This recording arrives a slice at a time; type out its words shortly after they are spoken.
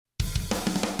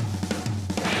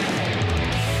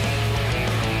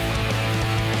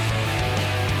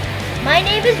My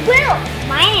name is Will.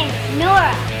 My name is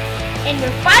Nora. And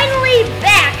we're finally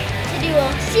back to do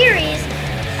a series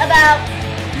about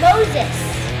Moses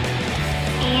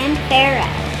and Pharaoh.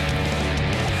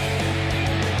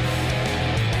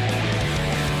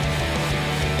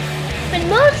 When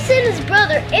Moses and his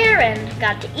brother Aaron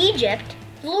got to Egypt,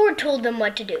 the Lord told them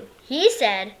what to do. He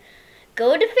said,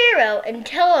 "Go to Pharaoh and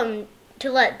tell him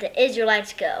to let the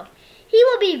Israelites go. He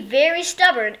will be very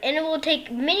stubborn, and it will take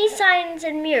many signs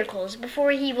and miracles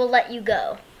before he will let you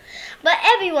go. But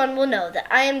everyone will know that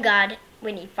I am God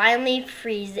when he finally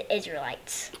frees the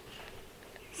Israelites."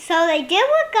 So they did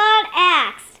what God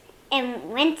asked and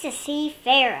went to see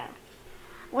Pharaoh.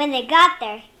 When they got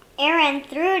there, Aaron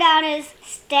threw down his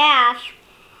staff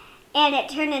and it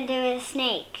turned into a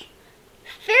snake.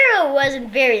 Pharaoh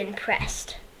wasn't very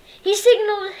impressed. He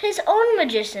signaled his own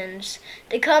magicians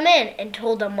to come in and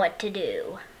told them what to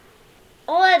do.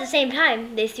 All at the same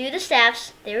time, they threw the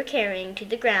staffs they were carrying to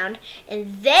the ground,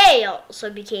 and they also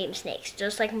became snakes,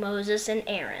 just like Moses and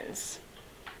Aaron's.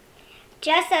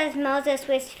 Just as Moses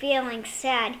was feeling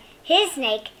sad, his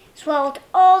snake swallowed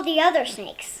all the other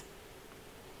snakes.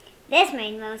 This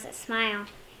made Moses smile.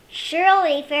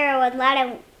 Surely Pharaoh would let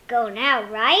him go now,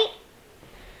 right?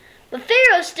 But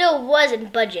Pharaoh still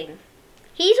wasn't budging.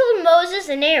 He told Moses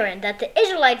and Aaron that the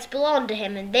Israelites belonged to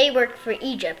him and they worked for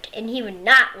Egypt, and he would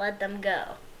not let them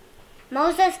go.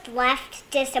 Moses left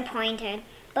disappointed,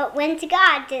 but went to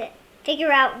God to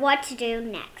figure out what to do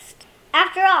next.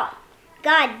 After all,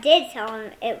 God did tell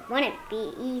him it wouldn't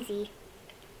be easy.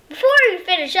 Before we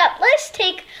finish up, let's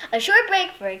take a short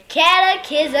break for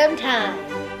catechism time.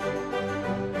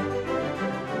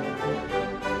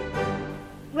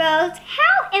 Rose,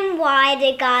 how and why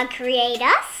did God create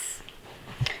us?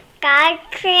 God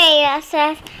created us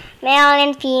as male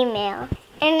and female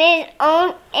in his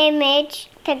own image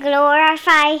to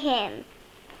glorify him.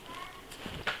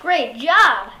 Great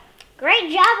job! Great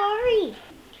job, Ori!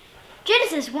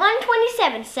 Genesis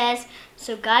 1:27 says,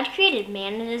 "So God created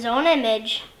man in his own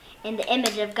image. In the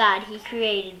image of God he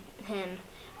created him.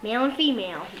 Male and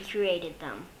female he created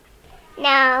them."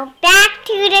 Now, back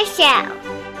to the show.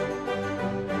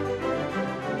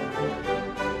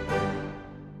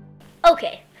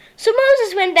 Okay, so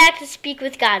Moses went back to speak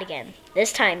with God again.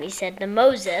 This time he said to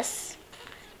Moses,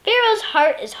 "Pharaoh's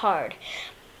heart is hard,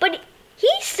 but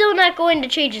he's still not going to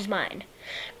change his mind.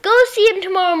 Go see him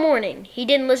tomorrow morning. He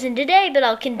didn't listen today, but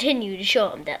I'll continue to show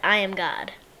him that I am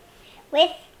God."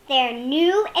 With their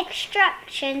new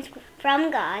instructions from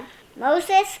God,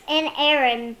 Moses and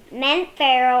Aaron met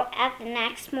Pharaoh at the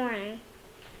next morning.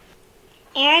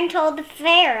 Aaron told the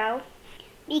Pharaoh,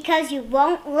 "Because you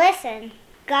won't listen,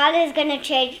 God is going to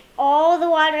change all the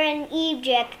water in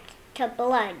Egypt to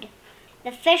blood.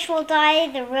 The fish will die,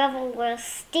 the river will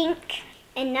stink,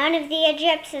 and none of the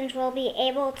Egyptians will be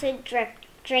able to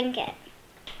drink it."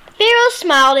 Pharaoh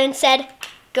smiled and said,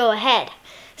 "Go ahead."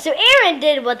 So Aaron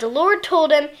did what the Lord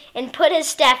told him and put his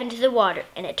staff into the water,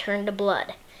 and it turned to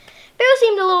blood. Pharaoh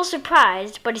seemed a little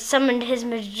surprised, but he summoned his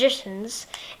magicians.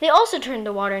 They also turned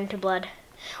the water into blood.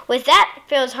 With that,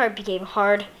 Pharaoh's heart became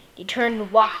hard. He turned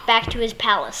and walked back to his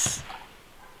palace.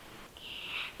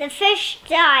 The fish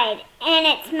died, and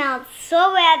it smelled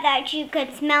so bad that you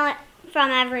could smell it from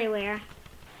everywhere.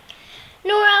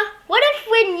 Nora, what if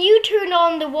when you turned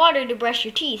on the water to brush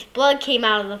your teeth, blood came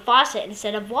out of the faucet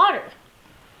instead of water?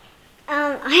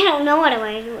 I don't know what I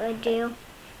would do.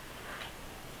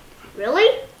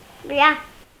 Really? Yeah.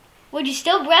 Would you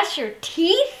still brush your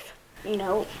teeth?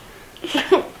 No.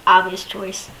 Obvious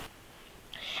choice.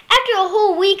 After a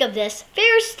whole week of this,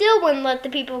 Pharaoh still wouldn't let the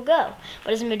people go,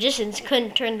 but his magicians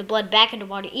couldn't turn the blood back into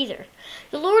water either.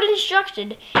 The Lord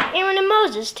instructed Aaron and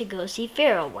Moses to go see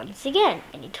Pharaoh once again,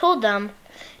 and he told them,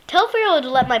 "Tell Pharaoh to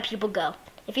let my people go.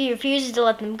 If he refuses to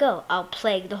let them go, I'll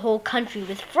plague the whole country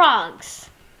with frogs."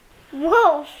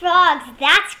 Whoa, frogs,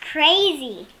 that's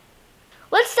crazy.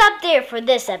 Let's stop there for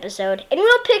this episode, and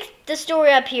we'll pick the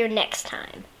story up here next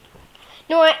time.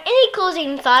 Nora, any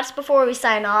closing thoughts before we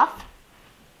sign off?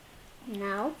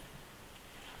 No.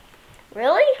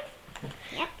 Really?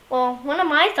 Yep. Well, one of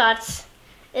my thoughts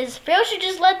is Pharaoh should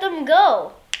just let them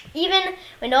go. Even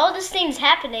when all this thing's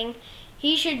happening,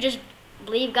 he should just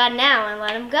believe God now and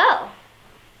let them go.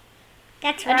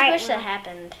 That's I right. just wish that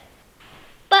happened.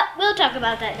 But we'll talk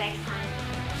about that next time.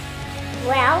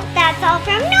 Well, that's all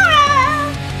from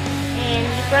Nora. And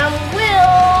from